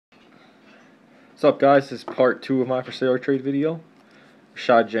What's up, guys? This is part 2 of my for sale or trade video.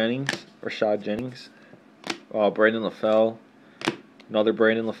 Rashad Jennings, Brandon LaFell, another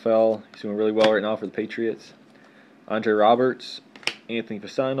Brandon LaFell. He's doing really well right now for the Patriots. Andre Roberts, Anthony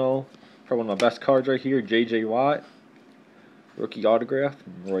Fasano, probably one of my best cards right here. J.J. Watt, rookie autograph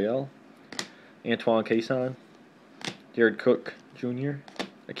from Royale. Antoine Cason, Jared Cook Jr.,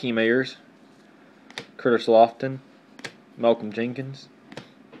 Akeem Ayers, Curtis Lofton, Malcolm Jenkins,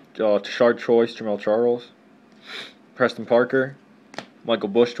 Tashard Choice, Jamel Charles, Preston Parker, Michael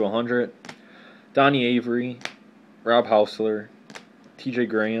Bush to 100, Donnie Avery, Rob Hausler, TJ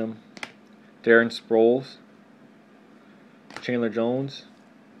Graham, Darren Sproles, Chandler Jones,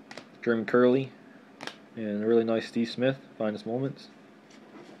 Jeremy Curley, and a really nice Steve Smith, finest moments.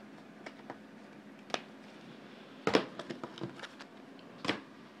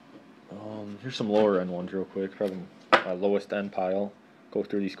 Here's some lower end ones real quick, probably my lowest end pile. Go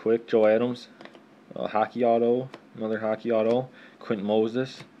through these quick. Joe Adams, hockey auto, another hockey auto. Quentin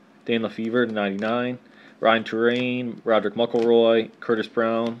Moses, Dan Lefevre to 99. Ryan Terrain, Roderick McElroy, Curtis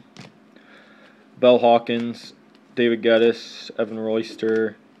Brown, Bell Hawkins, David Geddes, Evan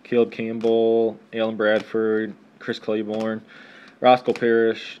Royster, Caleb Campbell, Alan Bradford, Chris Claiborne, Roscoe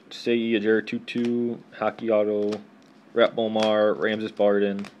Parrish, Sei Ajere Tutu, hockey auto, Rhett Bomar, Ramses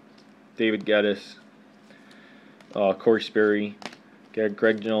Barden, David Geddes, Corey Sperry,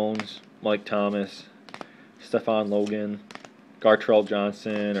 Greg Jones, Mike Thomas, Stefan Logan, Gartrell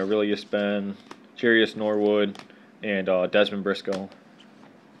Johnson, Aurelius Ben, Jarius Norwood, and Desmond Briscoe.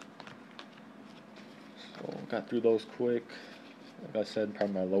 So got through those quick. Like I said,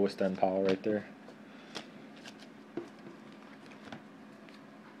 probably my lowest end pile right there.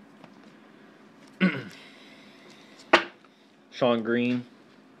 Sean Green,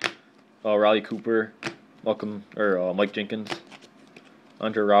 Riley Cooper, Mike Jenkins,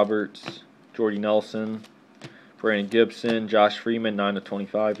 Andre Roberts, Jordy Nelson, Brandon Gibson, Josh Freeman,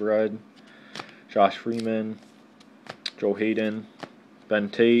 9/25 red, Josh Freeman, Joe Hayden, Ben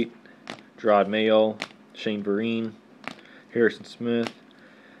Tate, Gerard Mayo, Shane Vereen, Harrison Smith,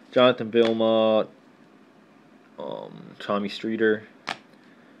 Jonathan Vilma, Tommy Streeter,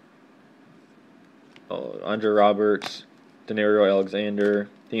 Andre Roberts, Denario Alexander,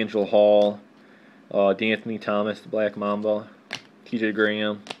 D'Angelo Hall, D'Anthony Thomas, the Black Mamba, TJ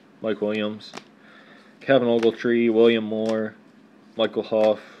Graham, Mike Williams, Kevin Ogletree, William Moore, Michael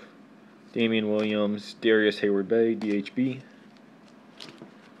Huff, Damian Williams, Darius Hayward Bay, DHB.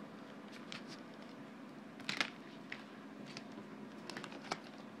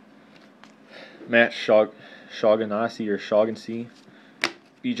 Matt Shaughnessy,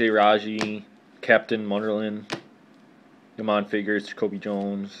 BJ Raji, Captain Munderland, Damon Figures, Jacoby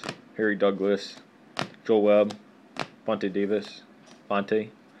Jones, Harry Douglas, Joe Webb, Vontae Davis,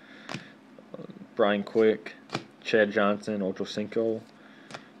 Brian Quick, Chad Johnson, Ocho Cinco,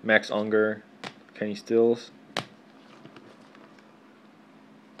 Max Unger, Kenny Stills,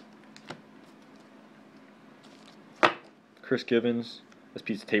 Chris Gibbons, this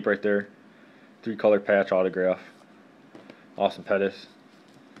piece of tape right there, 3-color patch autograph, Austin Pettis,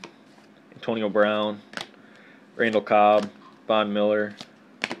 Antonio Brown, Randall Cobb, Von Miller,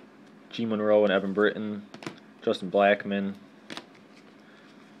 G. Monroe and Evan Britton, Justin Blackman,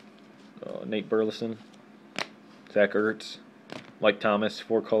 Nate Burleson, Zach Ertz, Mike Thomas,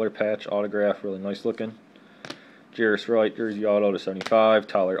 4-color patch autograph, really nice looking. Jairus Wright, jersey auto to 75.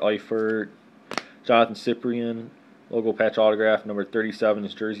 Tyler Eifert, Jonathan Cyprian, logo patch autograph, number 37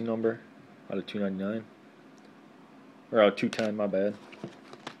 is jersey number, out of 299. Or out of 210, my bad.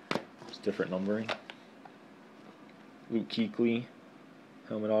 It's different numbering. Luke Kuechly,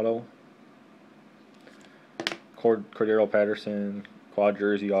 helmet auto. Cordero Patterson, quad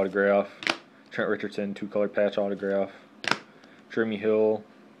jersey autograph. Trent Richardson, 2-color patch autograph. Jeremy Hill,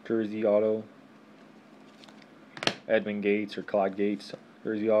 jersey auto. Edmund Gates or Claude Gates,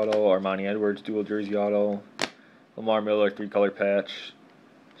 jersey auto. Armani Edwards, dual jersey auto. Lamar Miller, 3-color patch.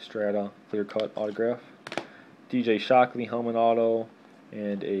 Strata, clear cut autograph. DJ Shockley, helmet auto.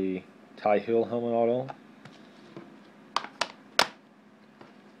 And a Ty Hill helmet auto.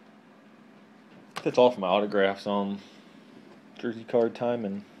 That's all for my autographs. Jersey card time,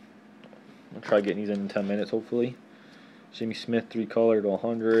 and I'll try getting these in 10 minutes, hopefully. Jimmy Smith, 3-color to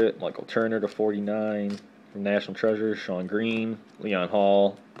 100. Michael Turner to 49. From National Treasures, Sean Green, Leon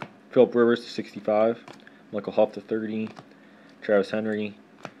Hall, Philip Rivers to 65. Michael Huff to 30. Travis Henry,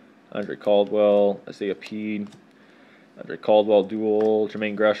 Andre Caldwell, Isaiah Peed, Andre Caldwell dual,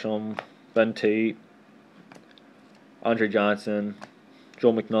 Jermaine Gresham, Ben Tate, Andre Johnson,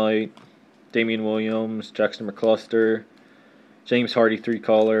 Joe McKnight, Damian Williams, Jackson McCluster, James Hardy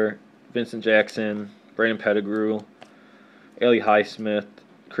 3-color, Vincent Jackson, Brandon Pettigrew, Ali Highsmith,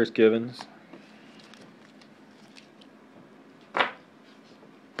 Chris Givens.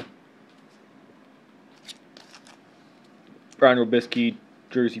 Brian Robisky,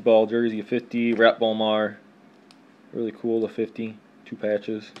 jersey ball, jersey of 50. Rat Bomar, really cool, the 50, 2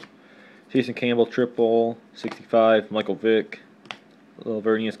 patches. Jason Campbell, triple, 65. Michael Vick,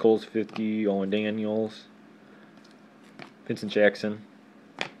 Vernius Coles, 50. Owen Daniels, Vincent Jackson,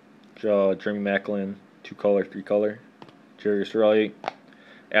 Jeremy Macklin, 2-color, 3-color. Jarius Wright,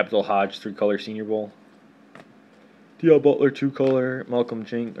 Abdul Hodge, 3-color Senior Bowl. D.L. Butler, 2-color. Malcolm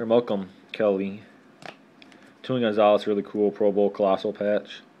Kelly. Tony Gonzalez, really cool, Pro Bowl Colossal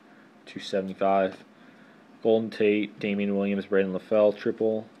patch, 275. Golden Tate, Damian Williams, Braden LaFell,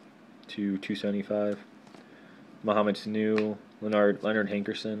 triple, 275. Mohamed Sanu, Leonard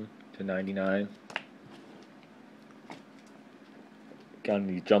Hankerson, /99. Got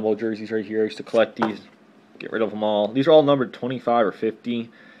these jumbo jerseys right here. I used to collect these, get rid of them all. These are all numbered 25 or 50,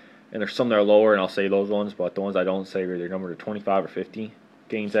 and there's some that are lower, and I'll say those ones, but the ones I don't say, they're numbered 25 or 50.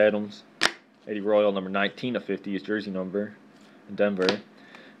 Gaines Adams, Eddie Royal, number 19 of 50, his jersey number in Denver.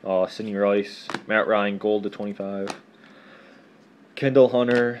 Sidney Rice, Matt Ryan, gold /25. Kendall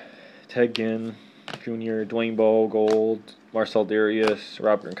Hunter, Ted Ginn Jr., Dwayne Bowe, gold. Marcel Darius,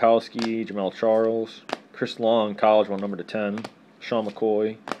 Robert Gronkowski, Jamel Charles. Chris Long, college one, number /10. Sean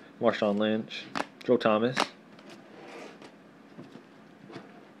McCoy, Marshawn Lynch, Joe Thomas.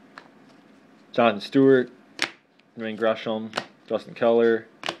 Jonathan Stewart, Dwayne Gresham, Justin Keller,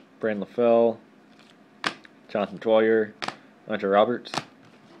 Brandon LaFell, Jonathan Dwyer, Andre Roberts,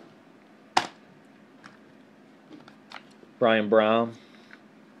 Brian Brown,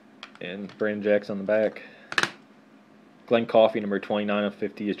 and Brandon Jackson on the back. Glenn Coffey, number 29 of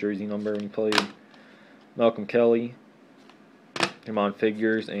 50, his jersey number when he played. Malcolm Kelly, Jamon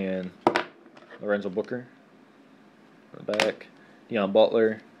Figures, and Lorenzo Booker on the back. Deion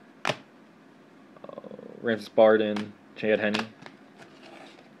Butler, Ramses Barden, Chad Henne,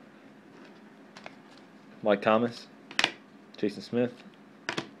 Mike Thomas, Jason Smith,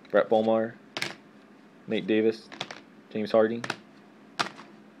 Brett Bomar, Nate Davis, James Hardy,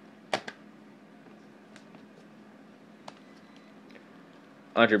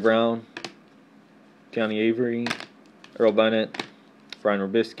 Andre Brown, Keanu Avery, Earl Bennett, Brian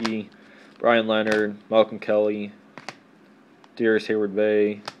Robisky, Brian Leonard, Malcolm Kelly, Darius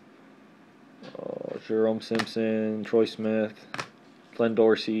Hayward-Bay, Jerome Simpson, Troy Smith, Glenn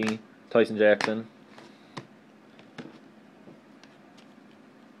Dorsey, Tyson Jackson,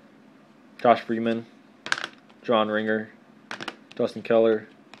 Josh Freeman, John Ringer, Justin Keller,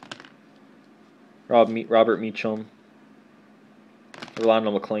 Robert Meacham,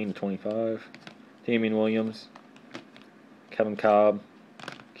 Rolando McClain /25, Damian Williams, Kevin Cobb,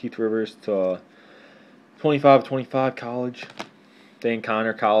 Keith Rivers to 25/25 college, Dan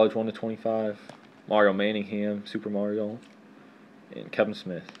Connor college 1/25, Mario Manningham, Super Mario, and Kevin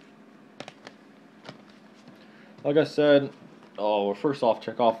Smith. Like I said, first off,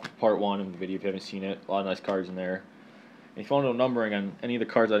 check off part 1 of the video if you haven't seen it. A lot of nice cards in there. And if you want to know numbering on any of the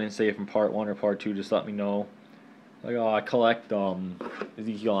cards I didn't say from part 1 or part 2, just let me know. Like, I collect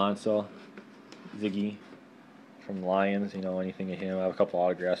Ezekiel Ansah, Ziggy from the Lions, anything of him. I have a couple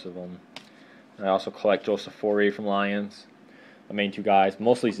autographs of him. And I also collect Joseph Fourier from Lions. My main 2 guys,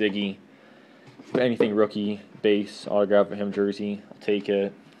 mostly Ziggy. Anything rookie, base, autograph of him, jersey, I'll take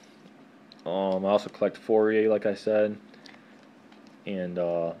it. I also collect Fourier, like I said. And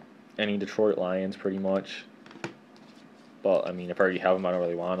any Detroit Lions, pretty much. But, I mean, if I already have them, I don't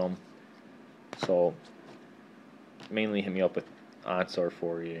really want them. So, mainly hit me up with Ansah or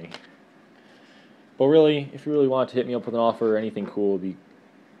Fourier. But really, if you really want to hit me up with an offer or anything cool,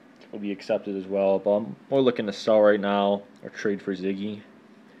 will be accepted as well. But I'm more looking to sell right now or trade for Ziggy.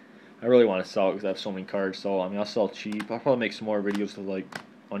 I really want to sell it because I have so many cards. So, I mean, I'll sell cheap. I'll probably make some more videos of, like,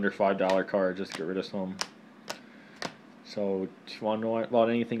 under $5 cards just to get rid of some. So, if you want to know about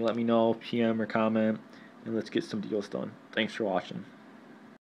anything, let me know. PM or comment. And let's get some deals done. Thanks for watching.